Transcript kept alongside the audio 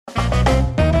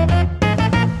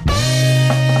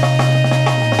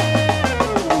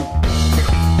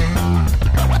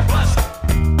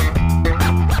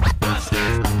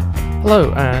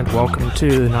Hello and welcome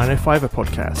to the 905er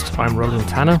podcast. I'm Roland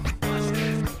Tanner.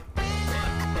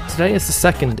 Today is the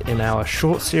second in our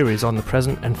short series on the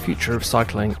present and future of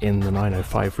cycling in the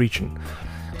 905 region,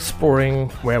 exploring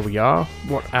where we are,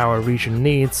 what our region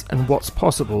needs, and what's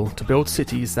possible to build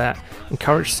cities that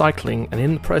encourage cycling and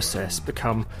in the process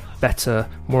become better,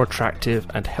 more attractive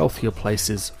and healthier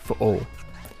places for all.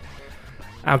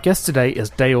 Our guest today is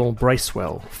Dale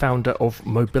Bracewell, founder of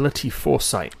Mobility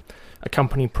Foresight, a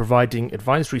company providing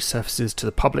advisory services to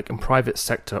the public and private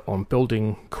sector on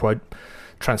building, quote,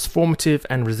 transformative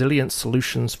and resilient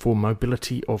solutions for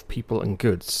mobility of people and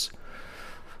goods.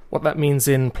 What that means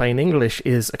in plain English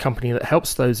is a company that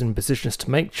helps those in positions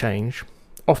to make change,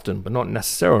 often but not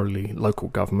necessarily local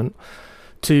government,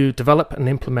 to develop and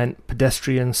implement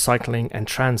pedestrian, cycling and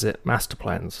transit master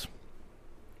plans.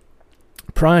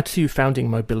 Prior to founding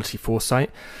Mobility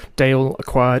Foresight, Dale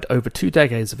acquired over 2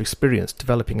 decades of experience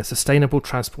developing a sustainable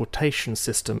transportation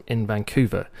system in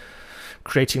Vancouver,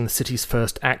 creating the city's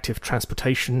first active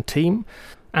transportation team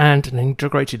and an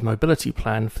integrated mobility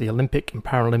plan for the Olympic and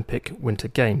Paralympic Winter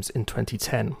Games in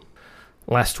 2010.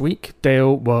 Last week,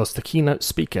 Dale was the keynote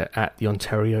speaker at the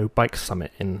Ontario Bike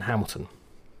Summit in Hamilton.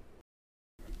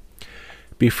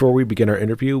 Before we begin our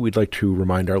interview, we'd like to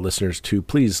remind our listeners to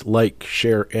please like,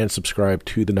 share, and subscribe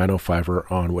to the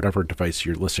 905er on whatever device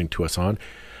you're listening to us on.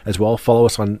 As well, follow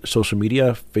us on social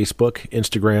media, Facebook,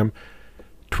 Instagram,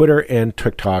 Twitter, and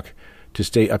TikTok to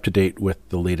stay up to date with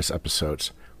the latest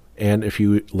episodes. And if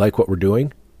you like what we're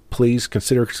doing, please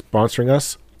consider sponsoring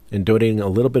us and donating a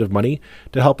little bit of money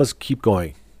to help us keep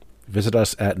going. Visit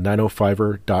us at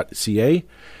 905er.ca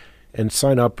and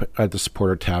sign up at the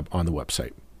supporter tab on the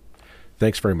website.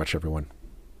 Thanks very much, everyone.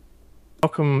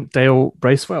 Welcome, Dale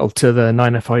Bracewell, to the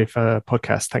 905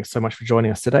 podcast. Thanks so much for joining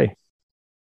us today.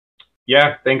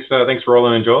 Yeah, thanks,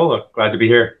 Roland and Joel. Glad to be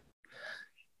here.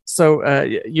 So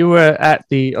you were at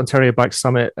the Ontario Bike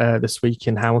Summit this week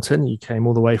in Hamilton. You came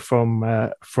all the way from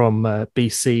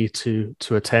BC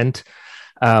to attend.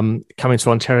 Coming to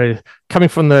Ontario, coming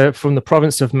from the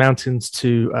province of mountains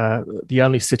to the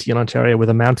only city in Ontario with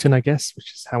a mountain, I guess,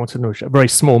 which is Hamilton, which is a very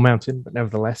small mountain, but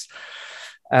nevertheless,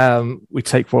 we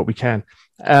take what we can.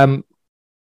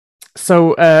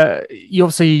 So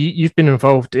you've been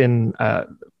involved in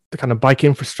the kind of bike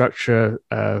infrastructure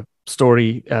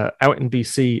story out in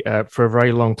BC for a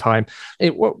very long time.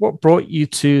 What brought you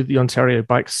to the Ontario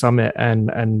Bike Summit,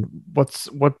 and what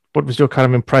was your kind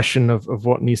of impression of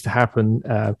what needs to happen,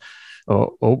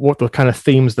 or what the kind of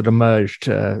themes that emerged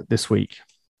this week?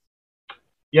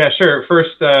 Yeah, sure.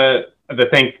 First, to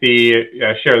thank the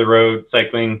Share the Road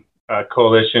Cycling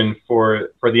Coalition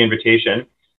for the invitation.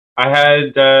 I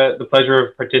had the pleasure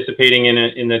of participating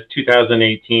in the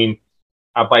 2018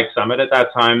 Bike Summit. At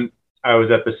that time, I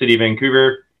was at the City of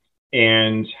Vancouver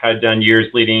and had done years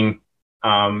leading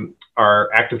our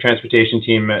active transportation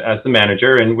team as the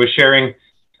manager, and was sharing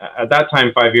at that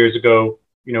time 5 years ago,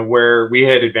 where we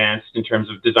had advanced in terms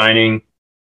of designing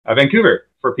Vancouver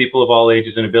for people of all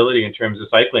ages and ability in terms of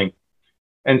cycling.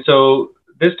 And so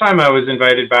this time I was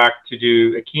invited back to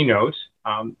do a keynote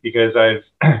because I've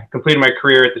completed my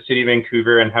career at the City of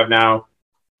Vancouver and have now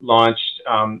launched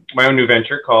my own new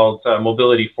venture called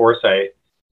Mobility Foresight.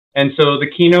 And so the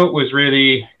keynote was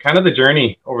really kind of the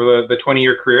journey over the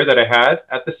 20-year career that I had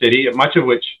at the city, much of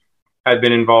which had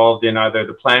been involved in either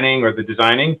the planning or the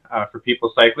designing for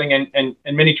people cycling, and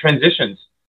many transitions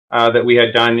that we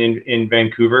had done in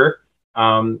Vancouver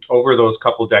over those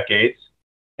couple decades.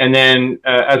 And then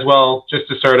as well, just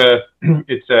to sort of,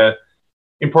 it's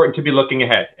important to be looking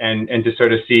ahead and to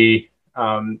sort of see,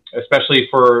 especially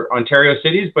for Ontario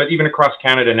cities, but even across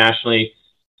Canada nationally,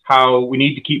 how we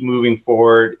need to keep moving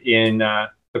forward in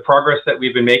the progress that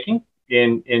we've been making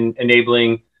in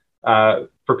enabling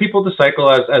for people to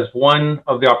cycle as one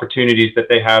of the opportunities that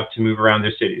they have to move around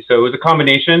their city. So it was a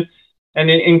combination, and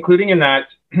including in that,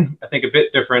 I think a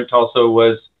bit different also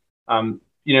was,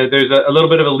 there's a little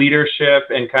bit of a leadership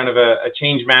and kind of a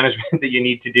change management that you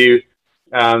need to do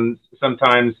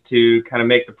sometimes to kind of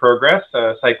make the progress.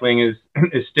 Cycling is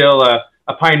still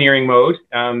a pioneering mode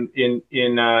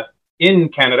in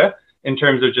Canada in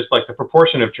terms of just like the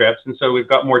proportion of trips. And so we've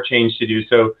got more change to do.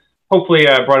 So hopefully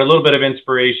brought a little bit of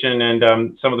inspiration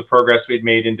and some of the progress we'd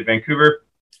made into Vancouver,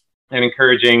 and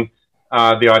encouraging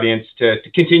the audience to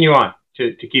continue on,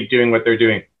 to keep doing what they're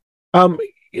doing.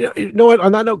 You know what,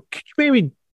 on that note, could you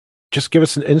maybe just give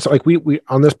us an insight? Like we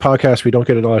on this podcast, we don't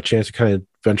get a lot of chance to kind of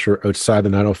venture outside the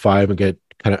 905 and get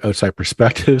kind of outside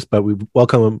perspectives, but we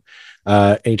welcome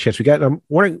any chance we get. And I'm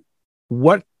wondering,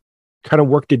 what kind of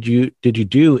work did you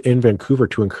do in Vancouver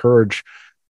to encourage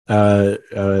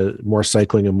more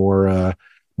cycling and more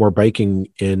more biking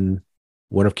in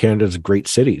one of Canada's great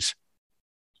cities?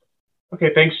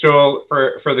 Okay, thanks, Joel,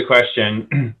 for the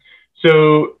question.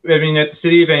 So, I mean, at the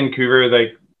City of Vancouver,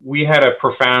 like, we had a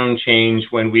profound change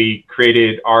when we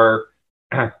created our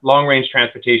long-range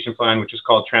transportation plan, which is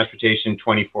called Transportation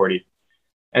 2040.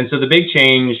 And so the big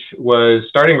change was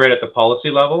starting right at the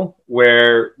policy level,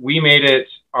 where we made it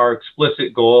our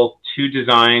explicit goal to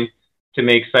design to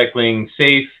make cycling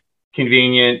safe,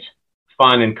 convenient,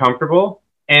 fun, and comfortable,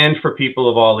 and for people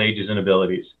of all ages and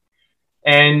abilities.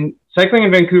 And cycling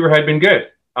in Vancouver had been good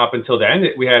up until then.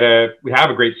 We have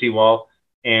a great seawall,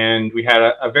 and we had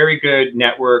a very good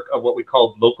network of what we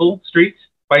called local streets,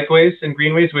 bikeways, and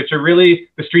greenways, which are really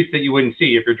the streets that you wouldn't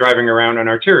see if you're driving around on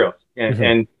arterials.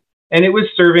 And it was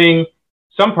serving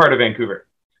some part of Vancouver.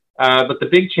 But the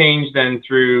big change then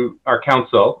through our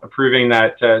council approving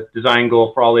that design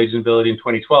goal for all ages and ability in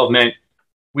 2012 meant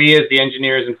we, as the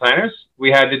engineers and planners, we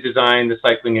had to design the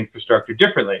cycling infrastructure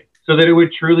differently so that it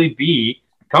would truly be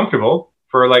comfortable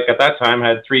for, like, at that time,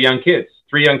 had three young kids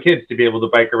to be able to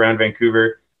bike around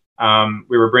Vancouver.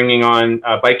 We were bringing on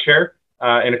bike share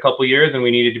in a couple of years, and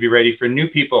we needed to be ready for new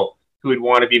people who would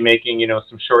want to be making,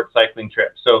 some short cycling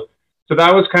trips. So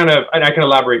that was kind of, and I can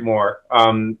elaborate more,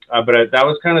 but that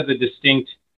was kind of the distinct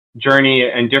journey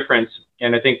and difference.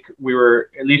 And I think we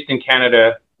were, at least in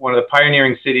Canada, one of the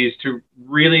pioneering cities to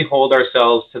really hold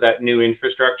ourselves to that new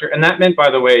infrastructure. And that meant,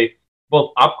 by the way,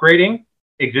 both upgrading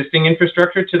existing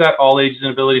infrastructure to that all ages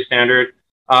and ability standard,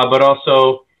 but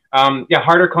also,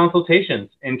 harder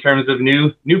consultations in terms of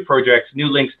new projects, new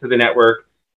links to the network,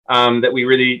 that we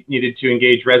really needed to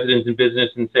engage residents and business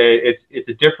and say it's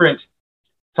a different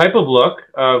type of look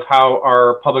of how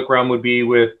our public realm would be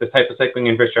with the type of cycling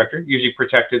infrastructure, usually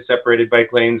protected, separated bike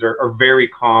lanes or very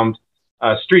calmed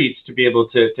streets to be able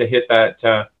to hit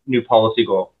that new policy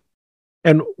goal.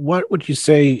 And what would you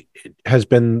say has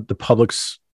been the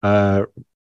public's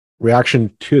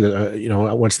reaction to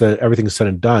that? Once everything's said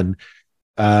and done,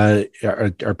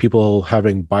 are people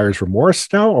having buyer's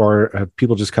remorse now, or have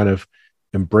people just kind of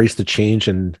embraced the change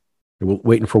and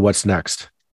waiting for what's next?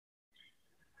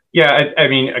 Yeah, I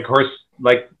mean, of course,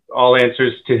 like all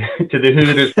answers to the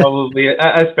who, there's probably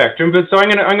a spectrum. But so I'm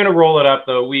gonna roll it up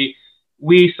though. We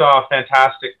saw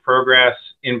fantastic progress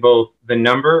in both the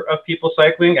number of people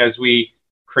cycling as we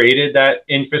created that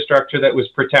infrastructure that was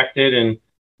protected and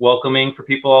welcoming for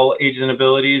people all ages and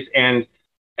abilities, and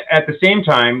at the same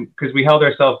time, because we held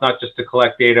ourselves not just to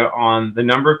collect data on the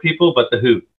number of people, but the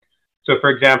who. So, for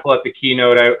example, at the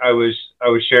keynote, I was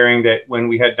sharing that when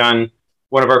we had done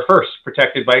one of our first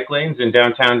protected bike lanes in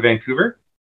downtown Vancouver,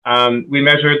 we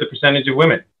measured the percentage of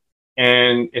women.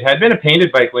 And it had been a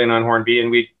painted bike lane on Hornby,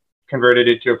 and we converted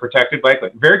it to a protected bike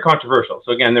lane. Very controversial.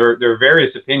 So again, there were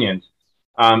various opinions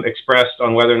expressed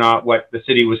on whether or not what the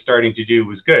city was starting to do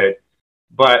was good.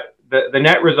 But the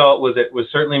net result was it was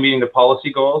certainly meeting the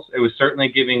policy goals. It was certainly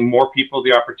giving more people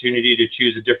the opportunity to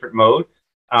choose a different mode,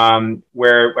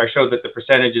 where I showed that the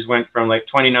percentages went from like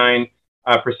 29%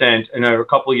 in a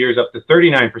couple of years up to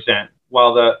 39%,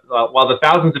 while the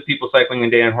thousands of people cycling a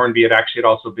day on Hornby had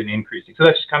also been increasing. So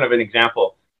that's just kind of an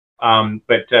example.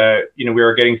 But we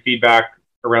were getting feedback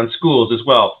around schools as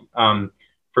well,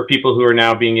 for people who are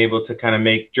now being able to kind of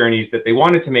make journeys that they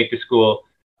wanted to make to school,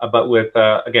 but with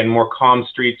again more calm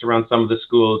streets around some of the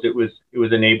schools, it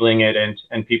was enabling it,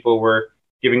 and people were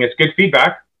giving us good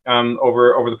feedback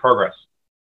over the progress.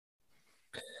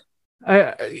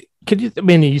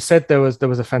 You said there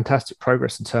was a fantastic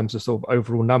progress in terms of sort of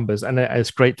overall numbers, and it's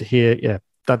great to hear,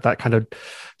 that kind of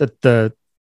the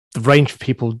range of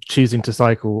people choosing to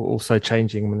cycle also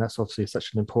changing. I mean, that's obviously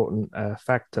such an important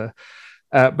factor.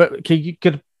 But you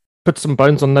could put some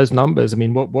bones on those numbers. I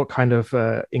mean, what kind of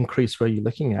increase were you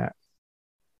looking at?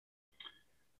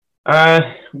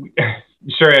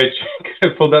 Sure, I could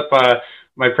have pulled up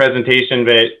my presentation,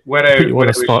 but what I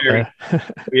was sharing,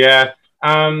 yeah.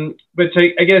 But so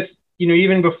I guess,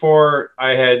 even before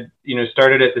I had,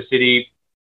 started at the city,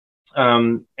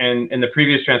 and the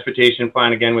previous transportation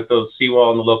plan, again, with those seawall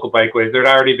and the local bikeways, there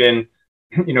had already been,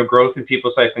 growth in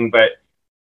people cycling. But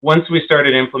once we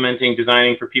started implementing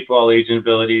designing for people all ages and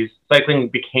abilities, cycling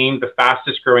became the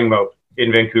fastest growing mode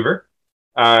in Vancouver.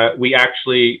 We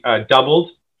actually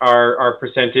doubled our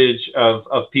percentage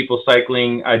of people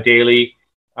cycling daily,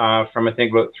 from I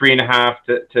think about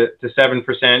 3.5% to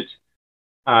 7%.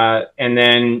 And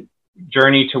then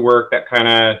journey to work, that kind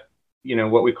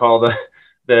of, what we call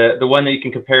the one that you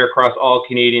can compare across all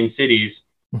Canadian cities.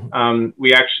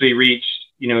 We actually reached,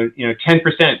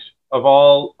 10% of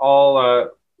all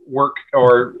work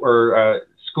or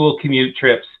school commute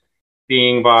trips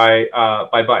being by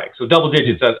bike. So double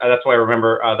digits. That's why I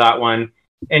remember that one.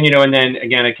 And, and then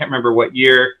again, I can't remember what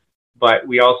year, but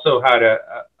we also had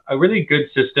a really good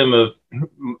system of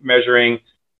measuring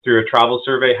through a travel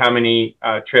survey how many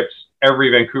trips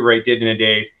every Vancouverite did in a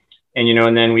day. And,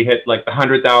 and then we hit like the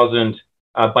 100,000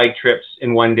 bike trips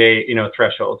in one day,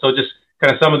 threshold. So just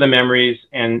kind of some of the memories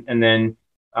and then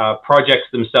projects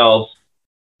themselves,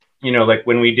 like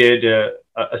when we did a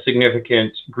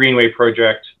significant Greenway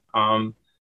project,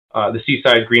 the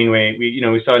Seaside Greenway,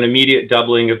 we saw an immediate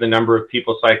doubling of the number of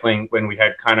people cycling when we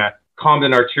had kind of calmed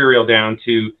an arterial down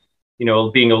to,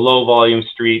 being a low volume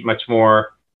street, much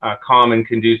more calm and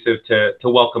conducive to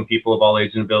welcome people of all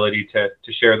age and ability to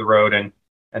share the road and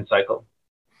cycle.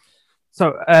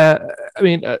 So, I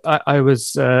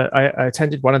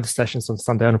attended one of the sessions on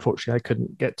Sunday. Unfortunately, I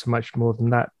couldn't get to much more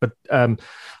than that. But on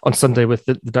Sunday with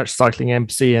the Dutch Cycling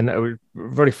Embassy, and it was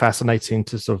very fascinating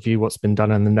to sort of view what's been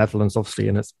done in the Netherlands, obviously,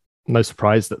 and it's no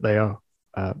surprise that they are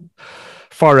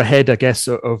far ahead, I guess,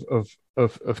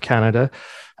 of Canada.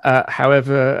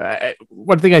 However,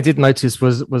 one thing I did notice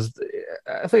was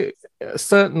I think a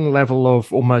certain level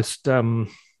of almost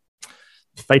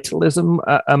fatalism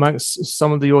amongst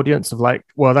some of the audience of like,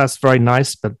 well, that's very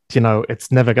nice, but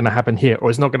it's never going to happen here, or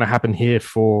it's not going to happen here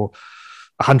for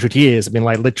 100 years. I mean,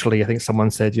 like literally, I think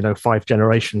someone said 5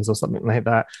 generations or something like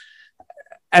that.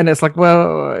 And it's like,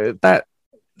 well, that,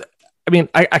 I mean,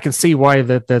 I can see why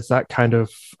there's that kind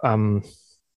of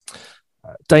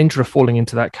danger of falling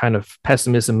into that kind of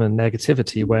pessimism and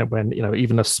negativity when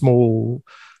even a small,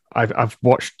 I've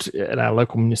watched in our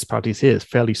local municipalities here,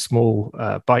 fairly small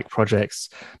bike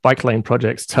lane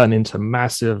projects turn into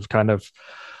massive kind of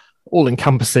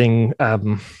all-encompassing,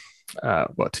 to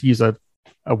use a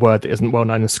word that isn't well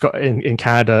known in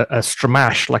Canada, a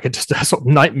stramash, like just a sort of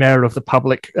nightmare of the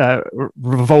public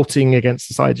revolting against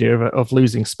this idea of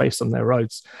losing space on their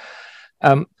roads.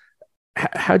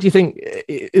 How do you think,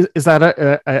 is that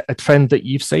a trend that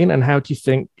you've seen, and how do you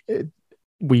think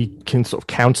we can sort of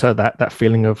counter that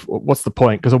feeling of what's the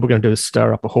point? Because all we're going to do is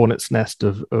stir up a hornet's nest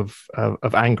of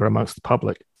anger amongst the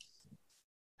public.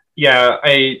 Yeah,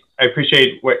 I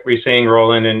appreciate what you're saying,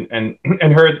 Roland, and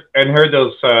heard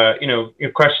those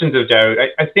questions of doubt.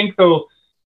 I think though,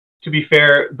 to be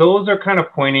fair, those are kind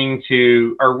of pointing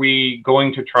to, are we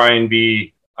going to try and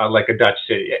be like a Dutch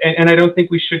city? And I don't think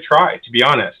we should try, to be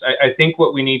honest. I think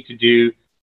what we need to do,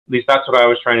 at least that's what I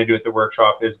was trying to do at the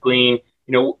workshop, is glean,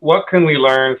 what can we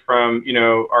learn from,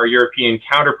 our European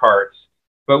counterparts?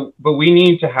 But we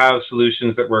need to have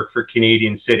solutions that work for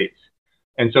Canadian cities.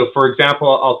 And so, for example,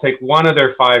 I'll take one of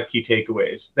their 5 key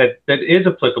takeaways that is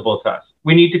applicable to us.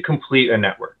 We need to complete a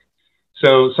network.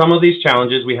 So some of these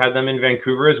challenges, we had them in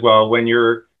Vancouver as well. When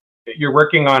you're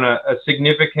working on a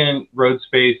significant road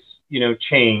space,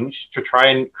 change to try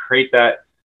and create that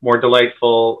more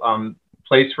delightful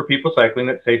place for people cycling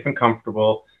that's safe and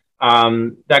comfortable,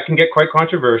 that can get quite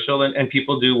controversial, and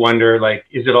people do wonder, like,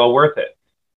 is it all worth it?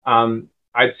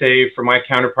 I'd say for my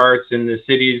counterparts in the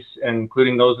cities,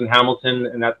 including those in Hamilton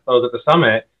and those at the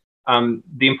summit,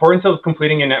 the importance of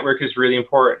completing a network is really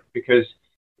important, because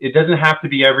it doesn't have to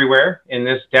be everywhere in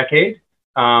this decade,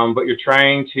 but you're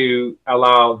trying to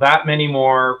allow that many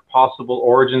more possible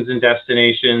origins and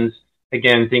destinations,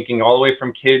 again, thinking all the way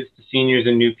from kids to seniors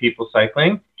and new people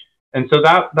cycling. And so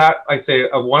that I'd say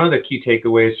one of the key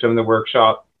takeaways from the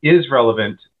workshop is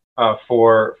relevant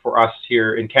for us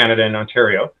here in Canada and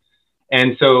Ontario.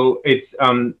 And so it's,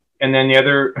 and then the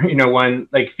other, one,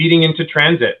 like feeding into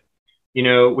transit. We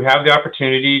have the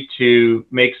opportunity to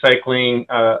make cycling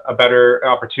a better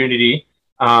opportunity,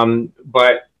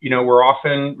 but, we're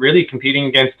often really competing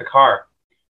against the car.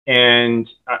 And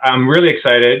I'm really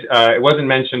excited. It wasn't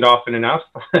mentioned often enough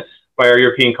by our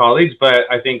European colleagues, but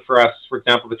I think for us, for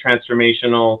example, the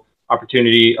transformational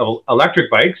opportunity of electric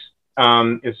bikes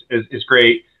is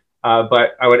great.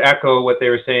 But I would echo what they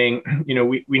were saying.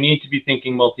 We need to be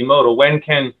thinking multimodal. When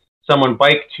can someone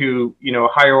bike to, a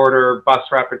higher order bus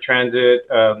rapid transit,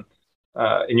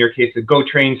 in your case, a GO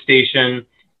train station?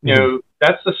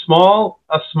 That's a small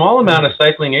amount of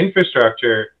cycling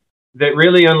infrastructure that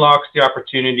really unlocks the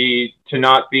opportunity to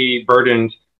not be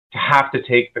burdened to have to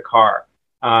take the car.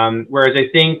 Whereas I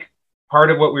think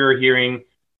part of what we were hearing,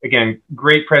 again,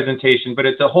 great presentation, but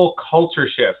it's a whole culture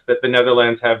shift that the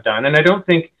Netherlands have done. And I don't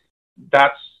think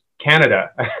that's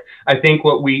Canada. I think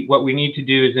what we need to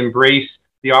do is embrace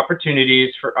the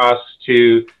opportunities for us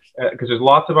to, because there's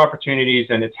lots of opportunities,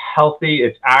 and it's healthy,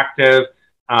 it's active,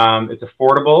 it's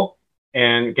affordable.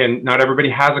 And again, not everybody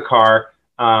has a car.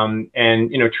 And,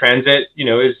 transit,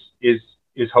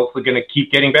 is hopefully going to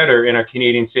keep getting better in our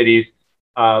Canadian cities.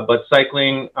 But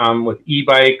cycling with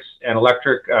e-bikes and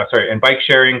and bike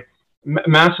sharing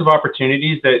massive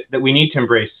opportunities that we need to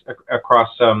embrace across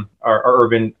our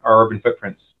urban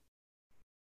footprints.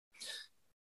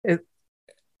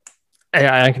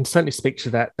 I can certainly speak to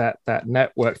that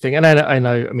network thing, and I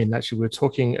know. I mean, actually, we were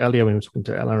talking earlier when we were talking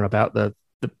to Eleanor about the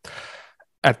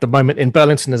at the moment in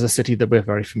Burlington as a city that we're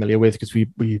very familiar with because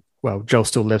Joel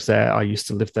still lives there. I used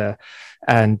to live there,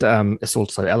 and it's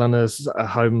also Eleanor's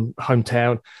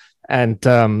hometown, and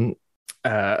the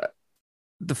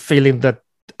feeling that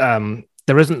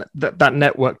there isn't that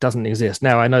network doesn't exist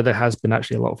now. I know there has been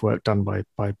actually a lot of work done by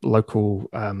local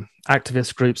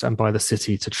activist groups and by the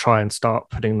city to try and start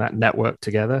putting that network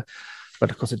together,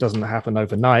 but of course it doesn't happen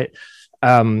overnight.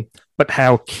 But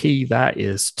how key that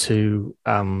is to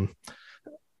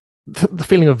the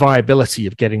feeling of viability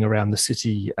of getting around the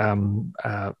city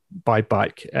by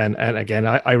bike. And again,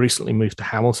 I recently moved to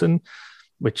Hamilton,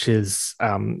 which is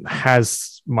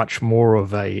has much more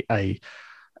of a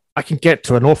I can get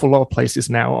to an awful lot of places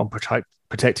now on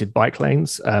protected bike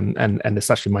lanes, and it's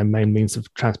actually my main means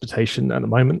of transportation at the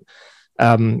moment.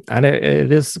 And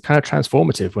it is kind of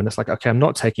transformative when it's like, okay, I'm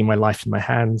not taking my life in my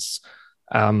hands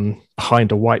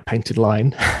behind a white painted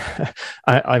line.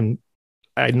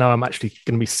 I know I'm actually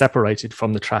going to be separated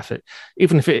from the traffic,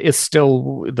 even if it is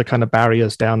still the kind of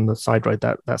barriers down the side road.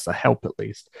 That's a help at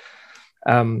least.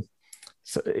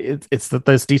 So it's that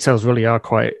those details really are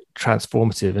quite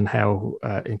transformative in how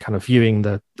in kind of viewing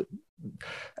the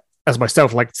as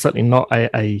myself, like certainly not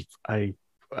a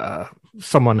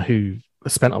someone who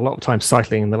spent a lot of time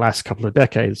cycling in the last couple of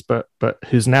decades, but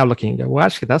who's now looking and go, well,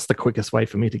 actually, that's the quickest way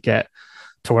for me to get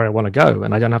to where I want to go,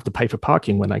 and I don't have to pay for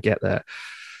parking when I get there.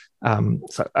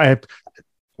 So I have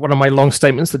one of my long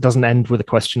statements that doesn't end with a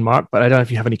question mark, but I don't know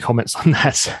if you have any comments on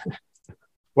that.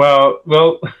 Well,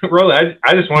 Roland,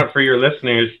 I just want for your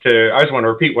listeners I just want to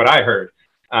repeat what I heard,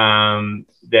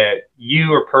 that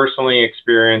you are personally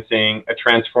experiencing a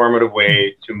transformative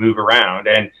way to move around.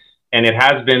 And it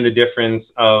has been the difference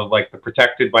of like the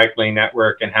protected bike lane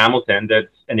network in Hamilton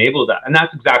that's enabled that. And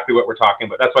that's exactly what we're talking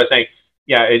about. That's why I'm saying,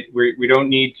 yeah, we don't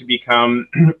need to become,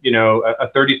 a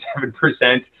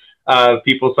 37% of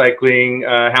people cycling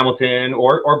Hamilton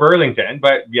or Burlington.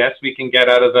 But yes, we can get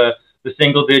out of the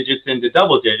single digits into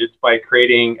double digits by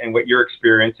creating and what you're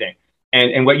experiencing.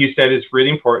 And what you said is really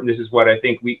important. This is what I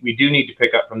think we do need to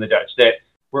pick up from the Dutch, that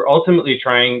we're ultimately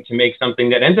trying to make something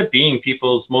that ends up being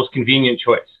people's most convenient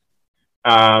choice.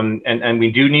 And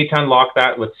we do need to unlock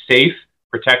that with safe,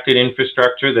 protected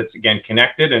infrastructure that's, again,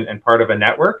 connected and part of a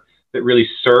network that really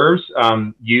serves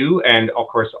you and, of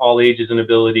course, all ages and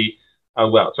ability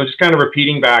well. So just kind of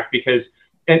repeating back because,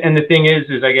 and the thing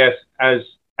is I guess,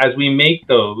 as we make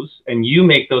those and you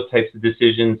make those types of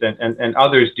decisions and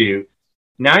others do,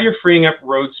 now you're freeing up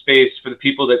road space for the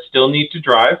people that still need to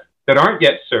drive that aren't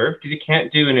yet served because you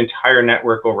can't do an entire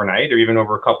network overnight or even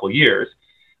over a couple of years.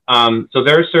 So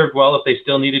they're served well if they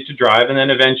still needed to drive. And then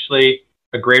eventually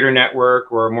a greater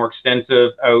network or a more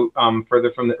extensive out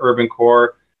further from the urban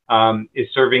core is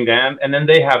serving them. And then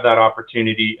they have that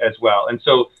opportunity as well. And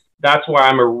so that's why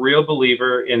I'm a real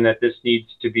believer in that this needs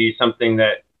to be something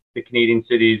that the Canadian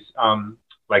cities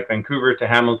like Vancouver to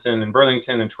Hamilton and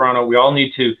Burlington and Toronto, we all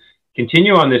need to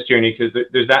continue on this journey because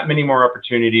there's that many more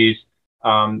opportunities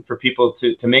for people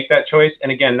to make that choice.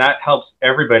 And again, that helps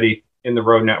everybody in the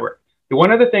road network. The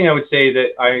one other thing I would say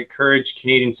that I encourage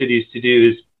Canadian cities to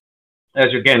do is,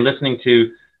 as you're, again, listening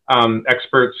to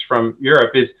experts from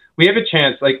Europe, is we have a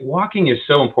chance, like walking is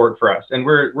so important for us and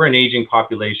we're an aging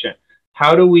population.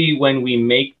 How do we, when we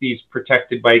make these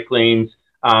protected bike lanes,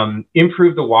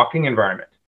 improve the walking environment?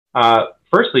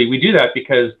 Firstly, we do that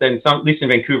because then at least in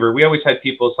Vancouver, we always had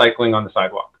people cycling on the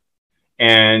sidewalk.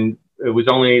 And it was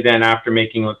only then after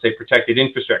making, let's say, protected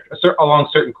infrastructure along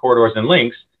certain corridors and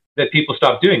links that people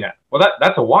stopped doing that. Well,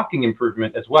 that's a walking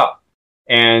improvement as well.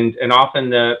 And often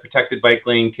the protected bike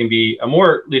lane can be a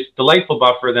more at least delightful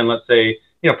buffer than, let's say,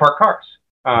 parked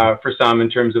cars for some in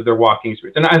terms of their walking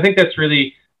experience. And I think that's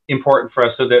really important for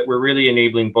us so that we're really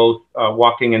enabling both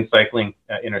walking and cycling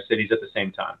in our cities at the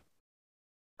same time.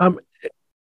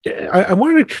 I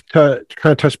wanted to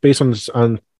kind of touch base on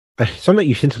something that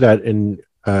you hinted at in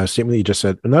a statement that you just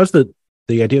said, and that was the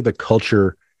idea of the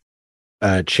culture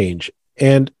change.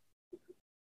 And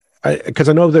because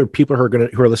I know there are people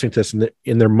who are listening to this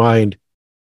in their mind,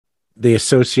 they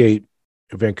associate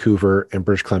Vancouver and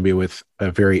British Columbia with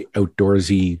a very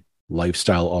outdoorsy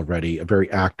lifestyle already, a very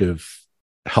active,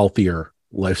 healthier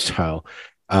lifestyle.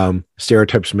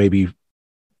 Stereotypes may be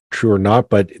true or not,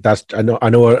 but I know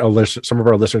some of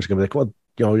our listeners are going to be like,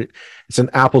 well, it's an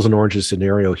apples and oranges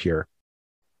scenario here.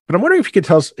 But I'm wondering if you could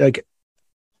tell us, like,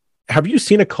 have you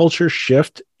seen a culture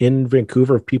shift in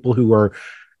Vancouver of people who are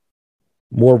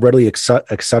more readily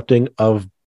accepting of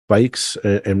bikes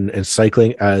and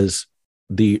cycling as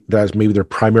maybe their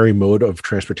primary mode of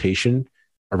transportation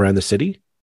around the city?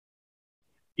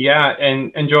 Yeah,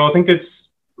 and Joel, I think it's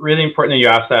really important that you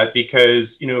ask that because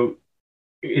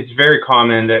it's very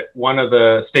common that one of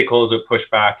the stakeholders that push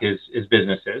back is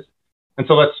businesses, and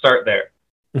so let's start there.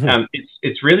 Mm-hmm.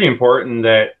 It's really important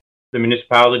that the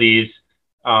municipalities,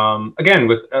 again,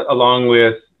 along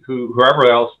with whoever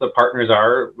else the partners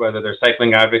are, whether they're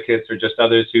cycling advocates or just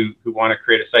others who want to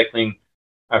create a cycling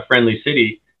friendly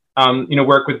city,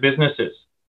 work with businesses.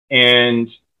 And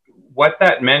what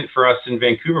that meant for us in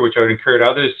Vancouver, which I would encourage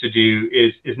others to do,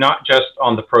 is not just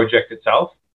on the project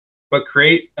itself, but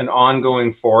create an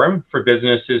ongoing forum for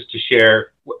businesses to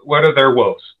share what are their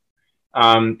woes.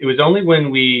 It was only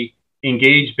when we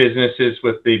engaged businesses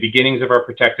with the beginnings of our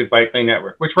protected bike lane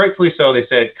network, which rightfully so, they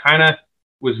said kind of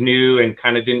was new and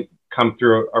kind of didn't come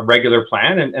through a regular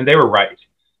plan, and they were right.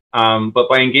 But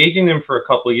by engaging them for a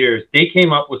couple of years, they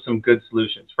came up with some good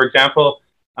solutions. For example,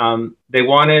 they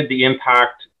wanted the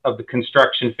impact of the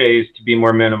construction phase to be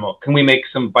more minimal. Can we make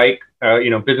some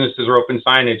businesses or open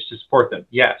signage to support them?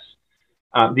 Yes.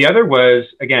 The other was,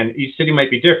 again, each city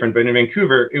might be different, but in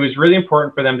Vancouver, it was really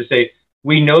important for them to say,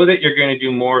 we know that you're going to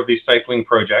do more of these cycling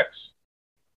projects.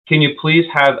 Can you please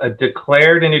have a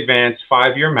declared in advance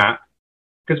 5-year map?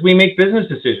 Because we make business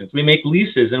decisions, we make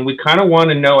leases, and we kind of want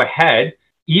to know ahead,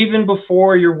 even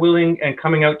before you're willing and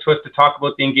coming out to us to talk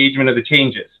about the engagement of the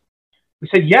changes. We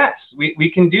said, yes,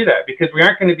 we can do that because we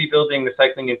aren't going to be building the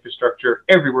cycling infrastructure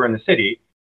everywhere in the city.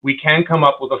 We can come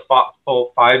up with a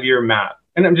full 5-year map.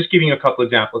 And I'm just giving you a couple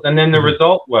examples. And then the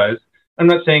result was, I'm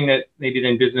not saying that maybe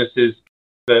then businesses,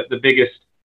 the biggest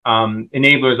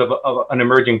enablers of an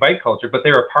emerging bike culture, but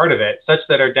they're a part of it, such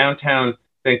that our downtown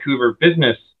Vancouver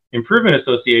Business Improvement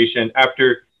Association,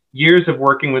 after years of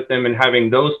working with them and having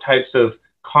those types of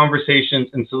conversations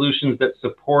and solutions that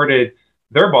supported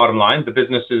their bottom line, the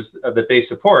businesses that they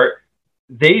support,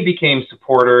 they became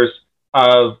supporters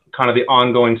of kind of the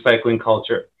ongoing cycling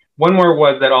culture. One more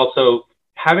was that also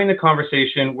having the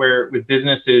conversation with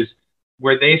businesses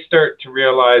where they start to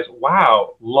realize,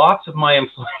 wow, lots of my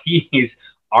employees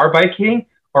are biking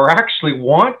or actually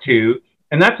want to,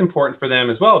 and that's important for them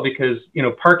as well because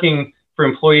parking for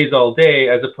employees all day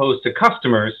as opposed to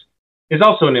customers is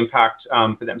also an impact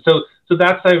for them. So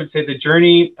that's, I would say, the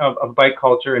journey of bike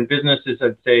culture and businesses,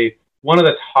 I'd say, one of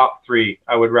the top 3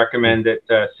 I would recommend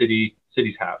that cities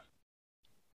have.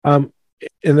 And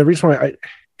the reason why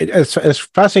it's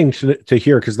fascinating to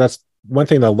hear, because that's one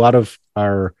thing that a lot of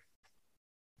our,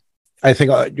 I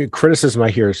think, criticism I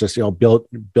hear is just, build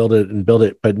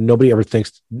it, but nobody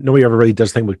ever really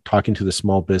does think about talking to the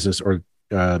small business or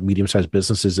medium-sized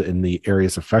businesses in the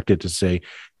areas affected to say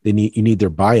you need their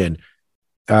buy-in.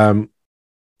 But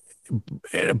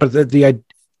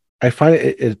I find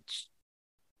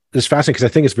it's fascinating because I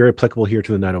think it's very applicable here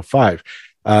to the 905.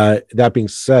 That being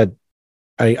said,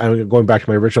 I'm going back to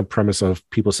my original premise of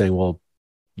people saying, well,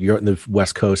 you're in the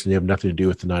West Coast and you have nothing to do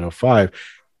with the 905.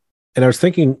 And I was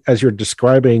thinking, as you're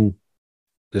describing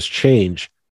this change,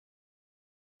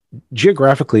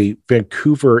 geographically,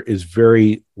 Vancouver is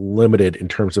very limited in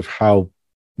terms of how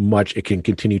much it can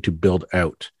continue to build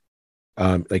out.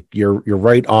 Like you're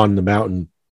right on the mountain,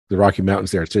 the Rocky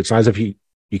Mountains there. So it's not as if you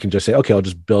can just say, okay, I'll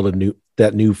just build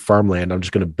that new farmland. I'm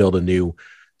just going to build a new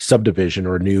subdivision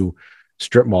or a new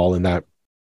strip mall on that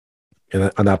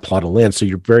plot of land. So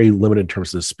you're very limited in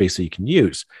terms of the space that you can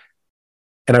use.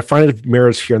 And I find it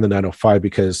mirrors here in the 905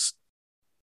 because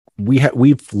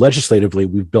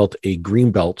we've built a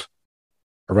green belt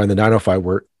around the 905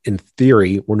 where, in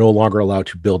theory, we're no longer allowed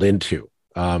to build into.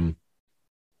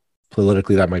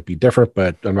 Politically, that might be different,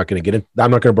 but I'm not going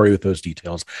to bore you with those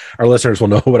details. Our listeners will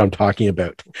know what I'm talking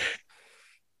about.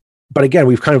 But again,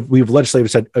 we've legislatively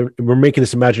said we're making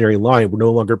this imaginary line. We'll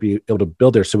no longer be able to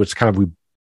build there. So it's kind of, we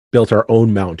built our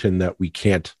own mountain that we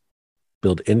can't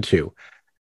build into.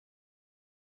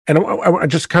 And I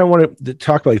just kind of want to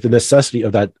talk about the necessity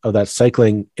of that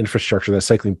cycling infrastructure, that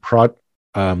cycling project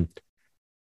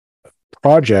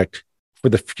for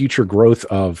the future growth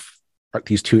of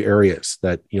these two areas.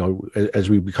 That, as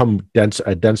we become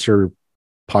a denser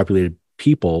populated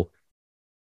people,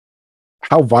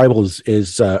 how viable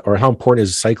is or how important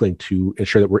is cycling to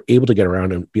ensure that we're able to get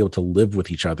around and be able to live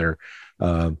with each other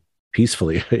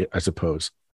peacefully, I suppose.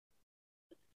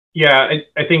 Yeah,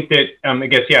 I think that, I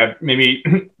guess, maybe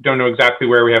don't know exactly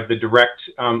where we have the direct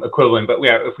equivalent, but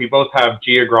if we both have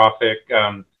geographic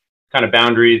kind of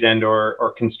boundaries and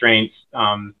or constraints,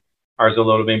 ours a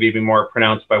little maybe more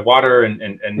pronounced by water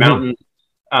and mountains.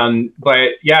 But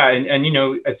yeah, and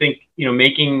I think,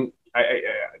 making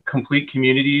complete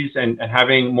communities and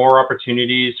having more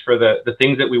opportunities for the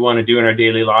things that we want to do in our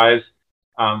daily lives.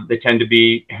 They tend to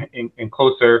be in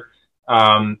closer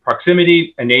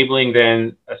proximity, enabling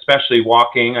then especially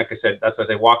walking. Like I said, that's why I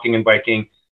say walking and biking,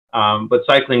 but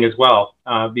cycling as well,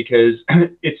 because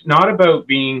it's not about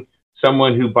being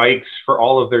someone who bikes for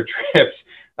all of their trips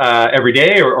every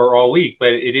day or all week,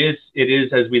 but it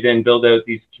is as we then build out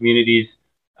these communities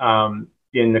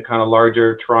in the kind of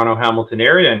larger Toronto, Hamilton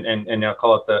area, and I'll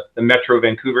call it the Metro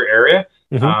Vancouver area,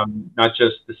 not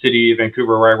just the city of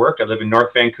Vancouver where I work. I live in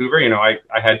North Vancouver.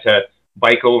 I had to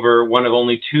bike over one of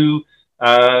only two,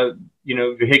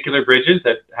 vehicular bridges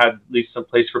that had at least some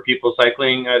place for people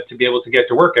cycling to be able to get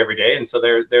to work every day. And so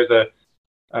there's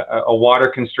a water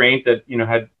constraint that,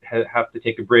 have to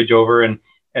take a bridge over and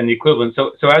the equivalent.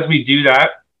 So as we do that,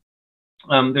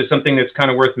 there's something that's kind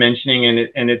of worth mentioning,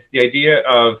 and it's the idea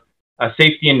of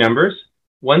safety in numbers.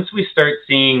 Once we start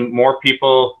seeing more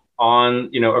people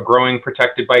on, a growing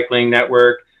protected bike lane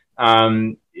network,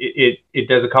 it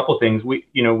does a couple things.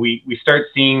 We start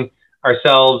seeing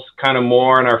ourselves kind of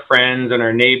more and our friends and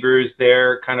our neighbors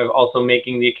there kind of also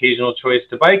making the occasional choice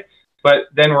to bike. But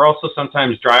then we're also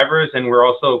sometimes drivers, and we're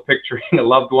also picturing a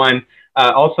loved one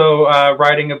also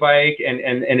riding a bike. And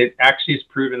it actually is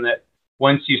proven that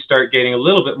once you start getting a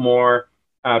little bit more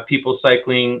people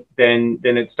cycling, then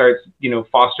it starts,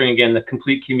 fostering again the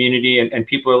complete community, and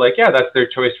people are like, yeah, that's their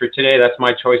choice for today, that's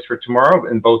my choice for tomorrow,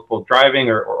 and both driving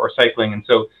or cycling. And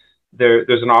so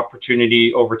there's an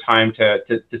opportunity over time to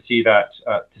see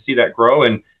that grow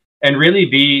and really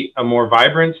be a more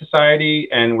vibrant society,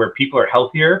 and where people are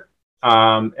healthier,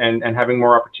 and having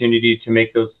more opportunity to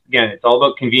make those. Again, it's all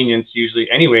about convenience usually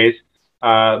anyways,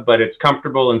 but it's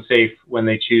comfortable and safe when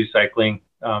they choose cycling.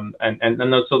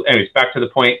 So anyways, back to the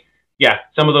point. Yeah,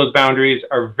 some of those boundaries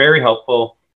are very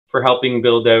helpful for helping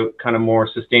build out kind of more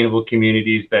sustainable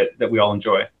communities that we all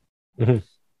enjoy. Mm-hmm.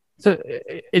 So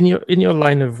in your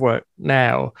line of work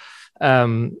now,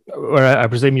 where I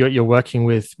presume you're working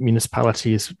with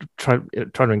municipalities, trying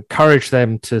to encourage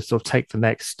them to sort of take the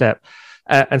next step.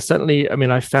 And certainly, I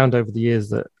mean, I found over the years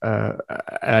that,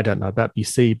 I don't know about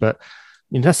BC, but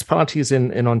municipalities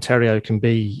in Ontario can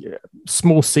be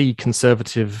small c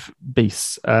conservative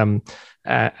beasts, and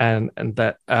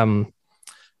that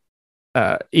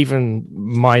even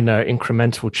minor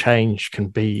incremental change can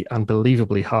be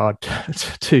unbelievably hard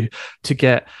to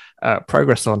get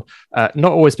progress on.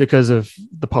 Not always because of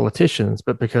the politicians,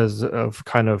 but because of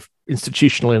kind of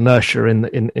institutional inertia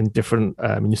in different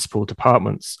municipal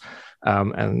departments,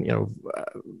 and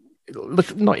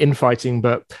not infighting,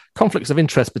 but conflicts of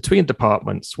interest between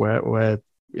departments where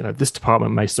this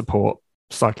department may support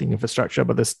cycling infrastructure,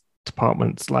 but this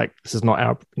department's like, this is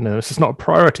not a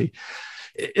priority.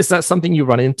 Is that something you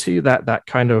run into, that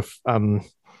kind of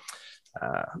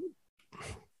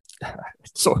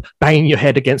sort of banging your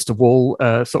head against a wall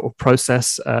sort of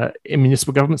process in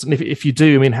municipal governments? And if you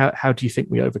do, I mean, how do you think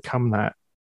we overcome that?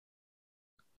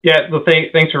 Yeah, well,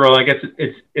 thanks, Roland. I guess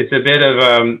it's a bit of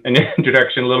an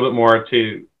introduction, a little bit more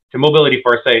to mobility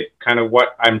foresight. Kind of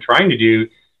what I'm trying to do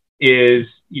is,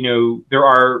 there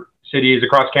are cities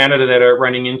across Canada that are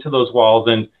running into those walls,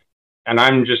 and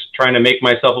I'm just trying to make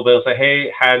myself able to say,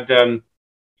 hey, had a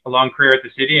long career at the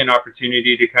city, an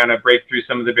opportunity to kind of break through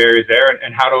some of the barriers there,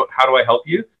 and how do I help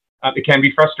you? It can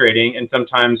be frustrating, and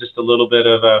sometimes just a little bit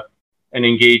of an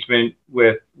engagement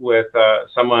with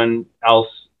someone else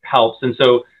helps. And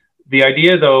so the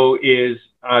idea, though, is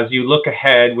as you look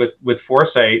ahead with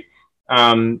foresight,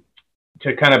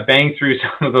 to kind of bang through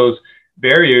some of those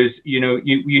barriers, you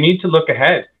need to look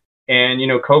ahead. And,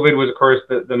 COVID was, of course,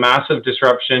 the massive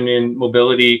disruption in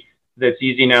mobility that's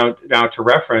easy now to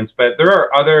reference. But there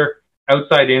are other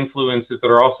outside influences that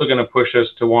are also going to push us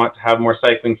to want to have more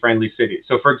cycling-friendly cities.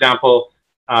 So, for example,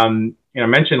 I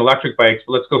mentioned electric bikes,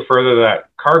 but let's go further to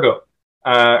that. Cargo,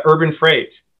 urban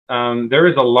freight. There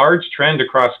is a large trend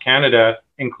across Canada,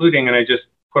 including, and I just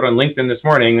put on LinkedIn this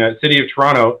morning, the City of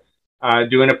Toronto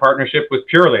doing a partnership with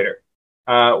Purolator.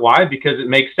 Why? Because it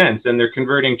makes sense, and they're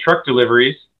converting truck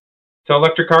deliveries to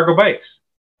electric cargo bikes.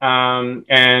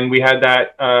 And we had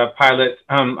that pilot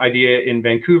idea in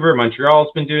Vancouver.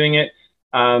 Montreal's been doing it,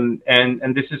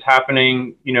 and this is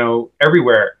happening,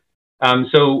 everywhere.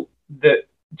 So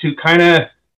to kind of,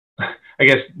 I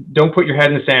guess, don't put your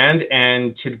head in the sand,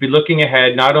 and to be looking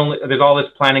ahead. Not only there's all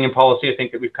this planning and policy, I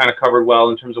think, that we've kind of covered well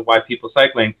in terms of why people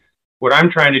cycling. What I'm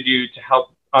trying to do to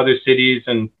help other cities,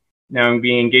 and now I'm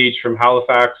being engaged from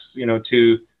Halifax,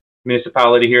 to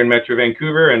municipality here in Metro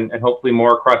Vancouver, and hopefully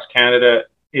more across Canada,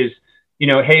 is,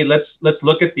 hey, let's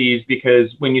look at these, because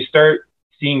when you start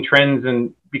seeing trends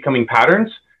and becoming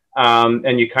patterns,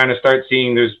 and you kind of start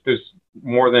seeing there's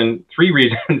more than 3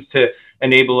 reasons to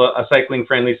enable a cycling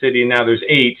friendly city. And now there's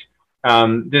 8.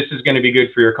 This is going to be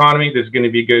good for your economy. This is going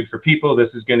to be good for people. This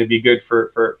is going to be good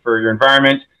for your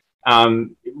environment.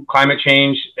 Climate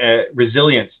change,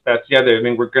 resilience. That's the other. I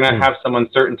mean, we're going to have some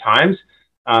uncertain times.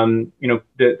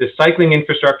 The cycling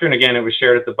infrastructure, and again, it was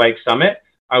shared at the Bike Summit.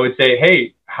 I would say,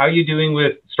 hey, how are you doing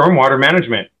with stormwater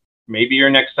management? Maybe your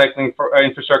next cycling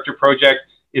infrastructure project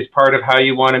is part of how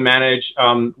you want to manage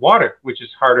water, which is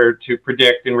harder to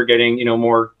predict, and we're getting,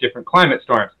 more different climate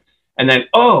storms. And then,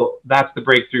 that's the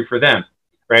breakthrough for them,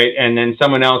 right? And then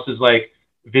someone else is like,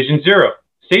 Vision Zero,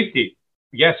 safety.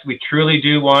 Yes, we truly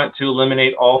do want to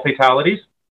eliminate all fatalities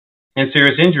and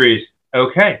serious injuries.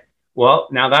 Okay, well,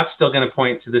 now that's still going to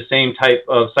point to the same type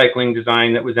of cycling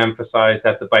design that was emphasized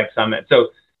at the Bike Summit. So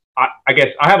I guess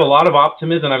I have a lot of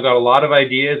optimism. I've got a lot of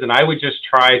ideas, and I would just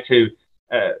try to,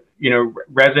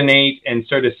 resonate and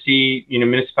sort of see,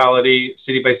 municipality,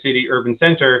 city by city, urban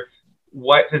center,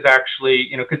 what is actually,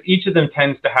 because each of them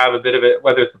tends to have a bit of it,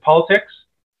 whether it's the politics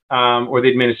or the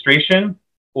administration,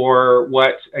 or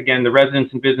what, again, the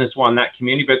residents and business want in that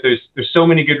community. But there's so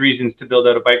many good reasons to build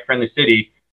out a bike-friendly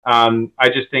city. I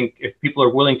just think if people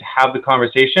are willing to have the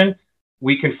conversation,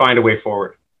 we can find a way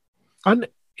forward.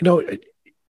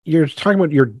 You're talking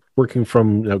about you're working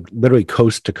from literally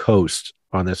coast to coast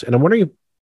on this, and I'm wondering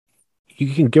if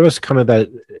you can give us kind of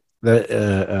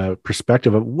that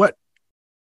perspective of what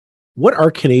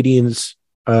are Canadians'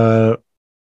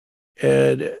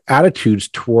 attitudes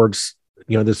towards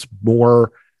this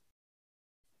more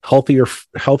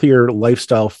healthier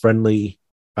lifestyle friendly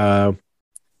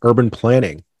urban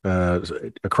planning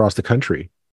across the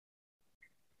country.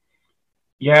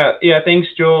 Yeah. Thanks,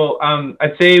 Joel.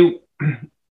 I'd say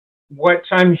what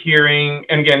I'm hearing,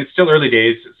 and again, it's still early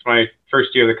days. It's my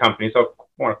first year of the company, so I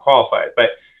want to qualify it.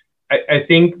 But I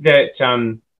think that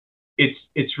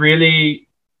it's really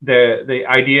the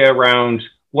idea around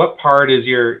what part is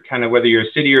your kind of, whether you're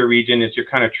a city or a region, is your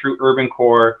kind of true urban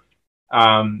core,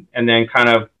 and then kind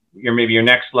of maybe your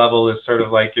next level is sort of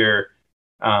like your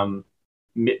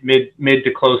mid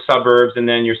to close suburbs, and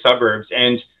then your suburbs,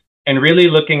 and really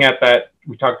looking at that.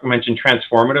 Mentioned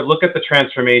transformative. Look at the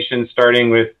transformation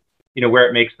starting with where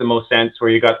it makes the most sense,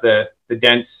 where you got the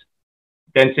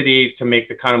density to make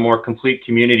the kind of more complete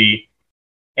community,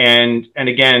 and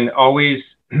again, always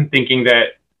thinking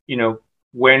that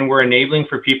when we're enabling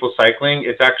for people cycling,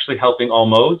 it's actually helping all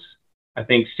modes. I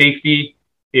think safety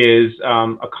is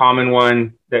a common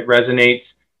one that resonates.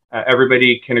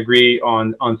 Everybody can agree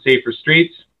on safer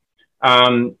streets.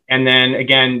 And then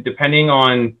again, depending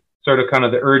on sort of kind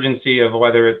of the urgency of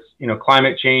whether it's,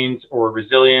 climate change or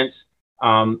resilience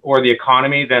or the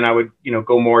economy, then I would,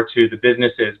 go more to the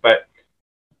businesses. But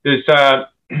there's, I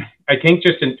think,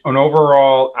 just an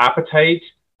overall appetite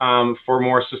for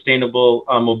more sustainable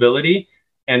mobility.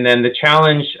 And then the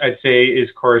challenge, I'd say, is,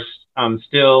 of course,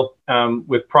 still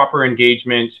with proper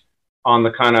engagement on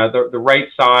the kind of the right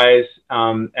size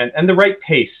and the right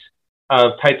pace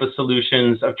of type of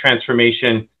solutions of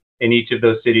transformation in each of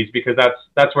those cities, because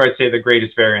that's where I'd say the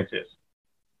greatest variance is.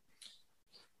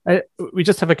 We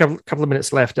just have a couple of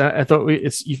minutes left. I thought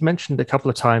you've mentioned a couple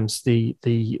of times the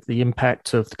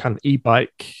impact of the kind of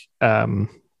e-bike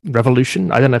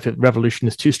revolution. I don't know if revolution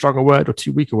is too strong a word or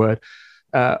too weak a word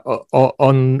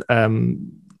on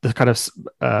the kind of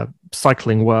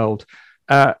cycling world.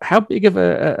 How big of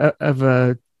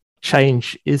a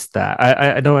change is that?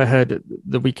 I know I heard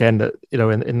the weekend that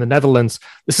in the Netherlands,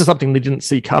 this is something they didn't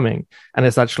see coming, and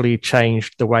it's actually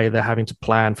changed the way they're having to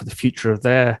plan for the future of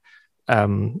their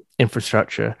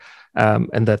infrastructure,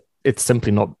 and that it's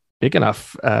simply not big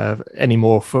enough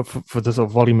anymore for the sort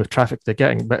of volume of traffic they're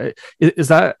getting. But is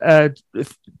that do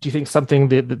you think something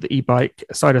the e-bike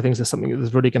side of things is something that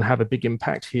is really going to have a big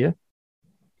impact here?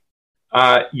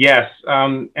 Yes,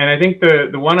 and I think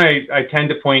the one I tend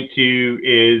to point to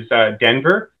is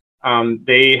Denver.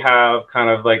 They have kind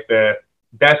of like the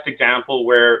best example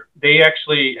where they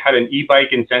actually had an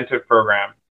e-bike incentive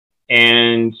program,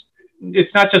 and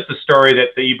it's not just the story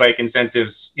that the e-bike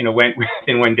incentives went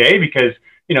within one day, because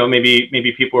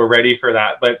maybe people were ready for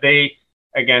that, but they,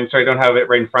 again, sorry, I don't have it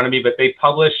right in front of me, but they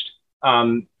published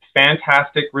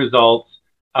fantastic results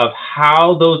of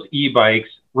how those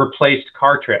e-bikes replaced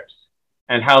car trips,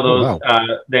 and how those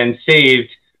then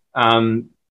saved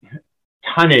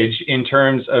tonnage in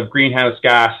terms of greenhouse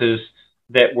gases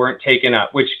that weren't taken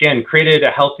up, which again created a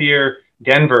healthier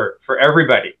Denver for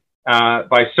everybody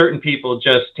by certain people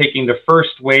just taking the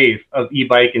first wave of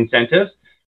e-bike incentives.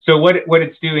 So what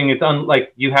it's doing is,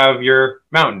 unlike you have your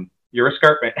mountain, your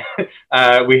escarpment,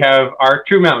 we have our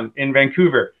true mountain in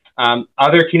Vancouver.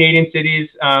 Other Canadian cities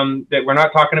that we're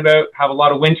not talking about have a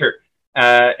lot of winter.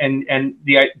 And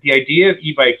the idea of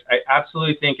e-bikes, I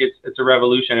absolutely think it's a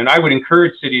revolution. And I would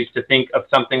encourage cities to think of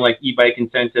something like e-bike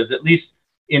incentives, at least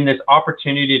in this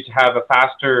opportunity to have a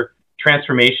faster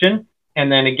transformation. And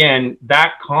then again,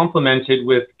 that complemented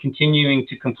with continuing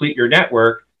to complete your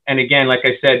network. And again, like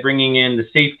I said, bringing in the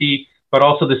safety, but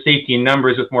also the safety in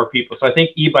numbers with more people. So I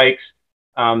think e-bikes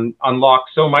unlock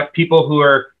so much people who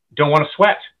don't want to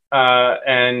sweat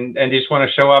and they just want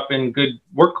to show up in good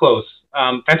work clothes.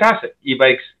 Fantastic.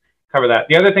 E-bikes cover that.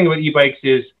 The other thing about e-bikes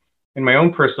is, in my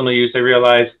own personal use, I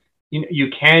realized you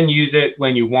can use it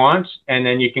when you want, and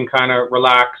then you can kind of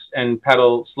relax and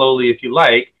pedal slowly if you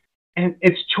like. And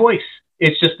it's choice.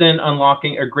 It's just then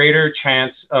unlocking a greater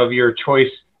chance of your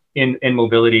choice in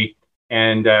mobility.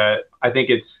 And I think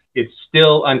it's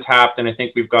still untapped, and I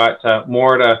think we've got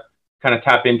more to kind of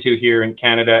tap into here in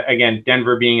Canada. Again,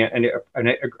 Denver being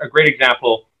a great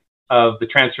example of the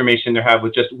transformation they have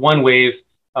with just one wave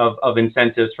of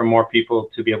incentives for more people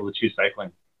to be able to choose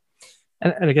cycling.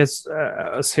 And I guess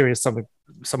I was hearing someone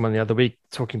the other week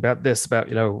talking about this, about,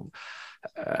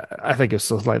 I think it's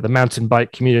sort of like the mountain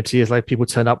bike community is like people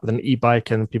turn up with an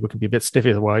e-bike and people can be a bit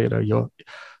stiffy.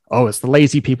 Well, it's the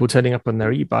lazy people turning up on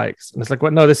their e-bikes. And it's like,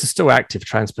 well, no, this is still active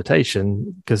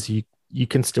transportation because you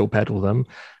can still pedal them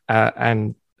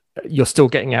and you're still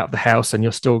getting out of the house and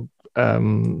you're still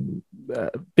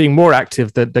being more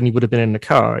active than you would have been in the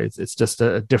car. It's just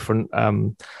a different,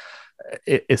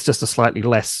 it's just a slightly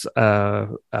less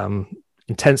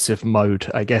intensive mode,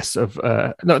 I guess, of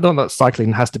not that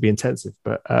cycling has to be intensive,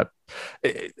 but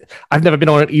I've never been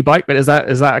on an e-bike, but is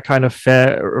that a kind of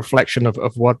fair reflection of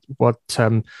what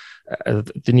the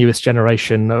newest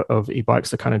generation of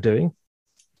e-bikes are kind of doing?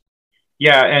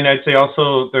 Yeah, and I'd say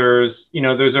also there's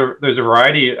a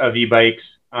variety of e-bikes.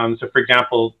 So for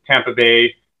example, Tampa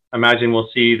Bay, imagine we'll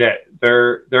see that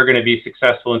they're going to be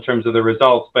successful in terms of the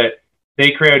results, but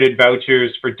they created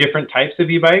vouchers for different types of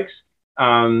e-bikes.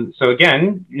 So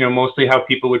again, mostly how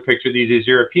people would picture these is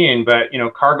European, but,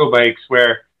 cargo bikes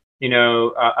where,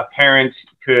 a parent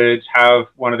could have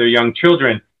one of their young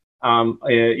children,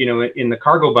 in the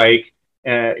cargo bike,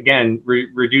 again,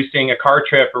 reducing a car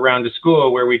trip around the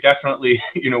school where we definitely,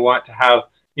 want to have,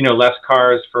 less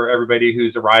cars for everybody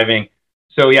who's arriving.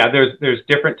 So yeah, there's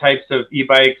different types of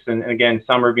e-bikes, and again,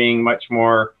 some are being much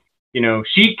more,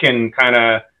 chic and kind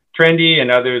of trendy, and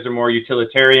others are more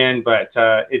utilitarian. But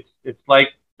it's like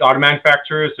auto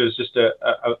manufacturers. There's just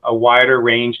a wider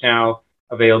range now,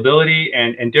 availability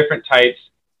and different types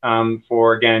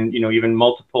for, again, even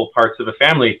multiple parts of a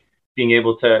family being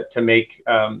able to make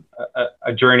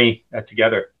a journey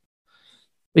together.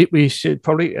 We should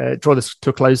probably draw this to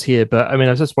a close here, but I mean,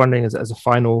 I was just wondering as a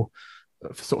final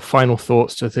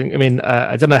thoughts to think. I mean,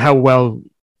 I don't know how well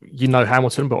you know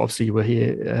Hamilton, but obviously you were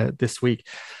here this week.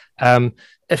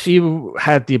 If you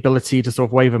had the ability to sort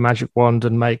of wave a magic wand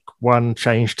and make one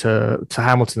change to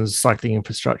Hamilton's cycling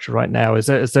infrastructure right now, is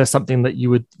there something that you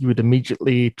would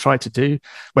immediately try to do,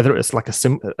 whether it's like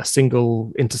a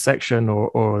single intersection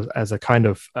or as a kind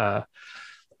of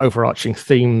overarching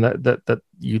theme that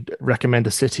you'd recommend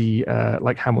a city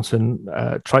like Hamilton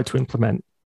try to implement?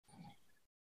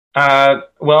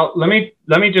 Well, let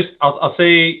me just I'll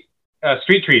say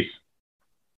street trees.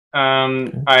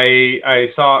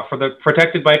 I saw for the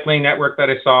protected bike lane network that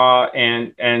I saw,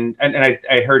 and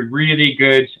I heard really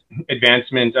good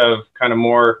advancement of kind of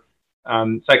more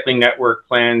cycling network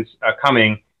plans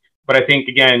coming. But I think,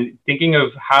 again, thinking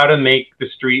of how to make the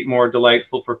street more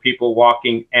delightful for people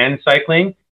walking and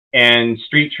cycling, and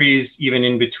street trees even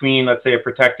in between, let's say, a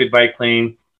protected bike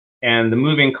lane and the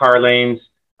moving car lanes,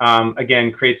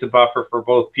 again, creates a buffer for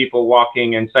both people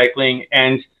walking and cycling,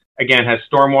 and again, has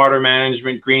stormwater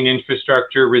management, green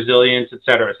infrastructure, resilience, et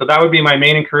cetera. So that would be my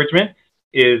main encouragement,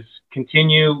 is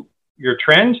continue your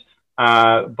trend,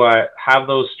 but have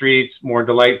those streets more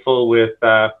delightful with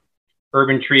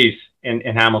urban trees in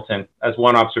Hamilton, as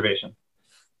one observation.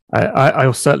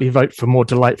 I'll certainly vote for more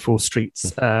delightful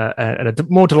streets and a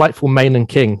more delightful Main and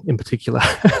King in particular.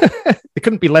 They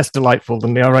couldn't be less delightful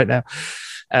than they are right now.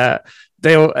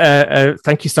 Dale,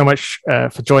 thank you so much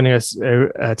for joining us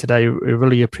today. We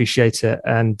really appreciate it,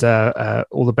 and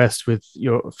all the best with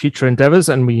your future endeavors,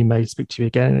 and we may speak to you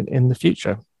again in the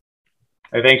future.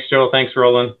 Hey, thanks, Joel. Thanks,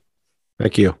 Roland.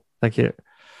 Thank you. Thank you.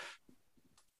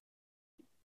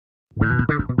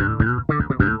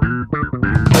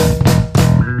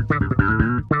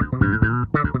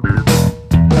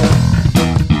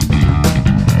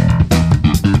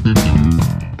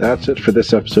 That's it for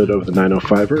this episode of the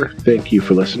 905er. Thank you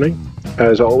for listening.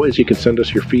 As always, you can send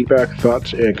us your feedback,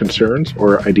 thoughts, and concerns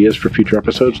or ideas for future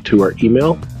episodes to our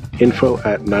email,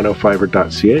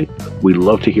 info@905er.ca. We'd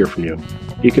love to hear from you.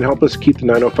 You can help us keep the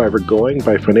 905er going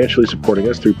by financially supporting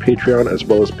us through Patreon as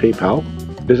well as PayPal.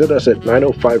 Visit us at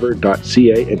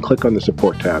 905er.ca and click on the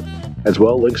support tab. As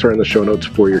well, links are in the show notes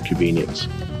for your convenience.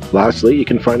 Lastly, you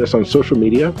can find us on social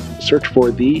media. Search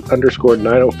for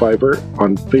 _905er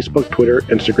on Facebook, Twitter,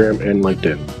 Instagram, and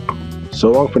LinkedIn. So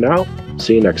long for now.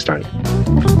 See you next time.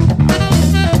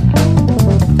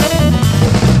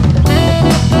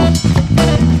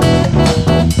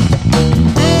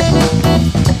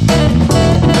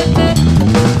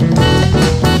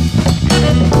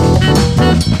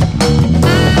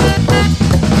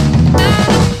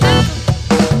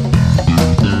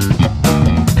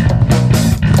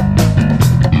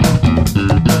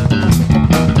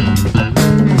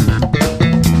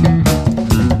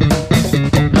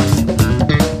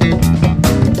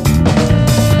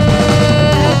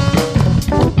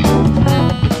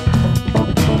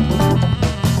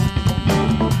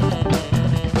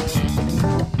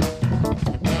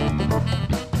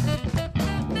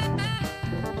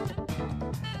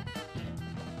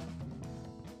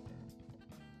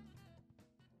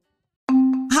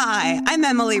 I'm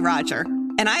Emily Roger,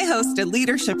 and I host a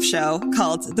leadership show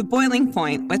called The Boiling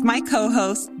Point with my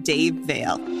co-host, Dave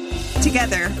Vale.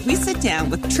 Together, we sit down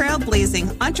with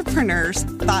trailblazing entrepreneurs,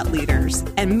 thought leaders,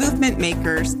 and movement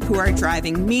makers who are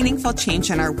driving meaningful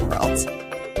change in our world.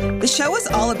 The show is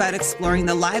all about exploring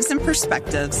the lives and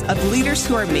perspectives of leaders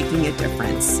who are making a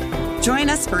difference. Join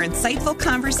us for insightful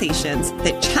conversations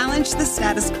that challenge the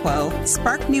status quo,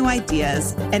 spark new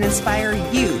ideas, and inspire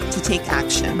you to take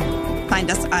action. Find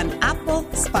us on Apple,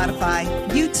 Spotify,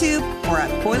 YouTube, or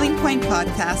at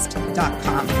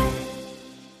boilingpointpodcast.com.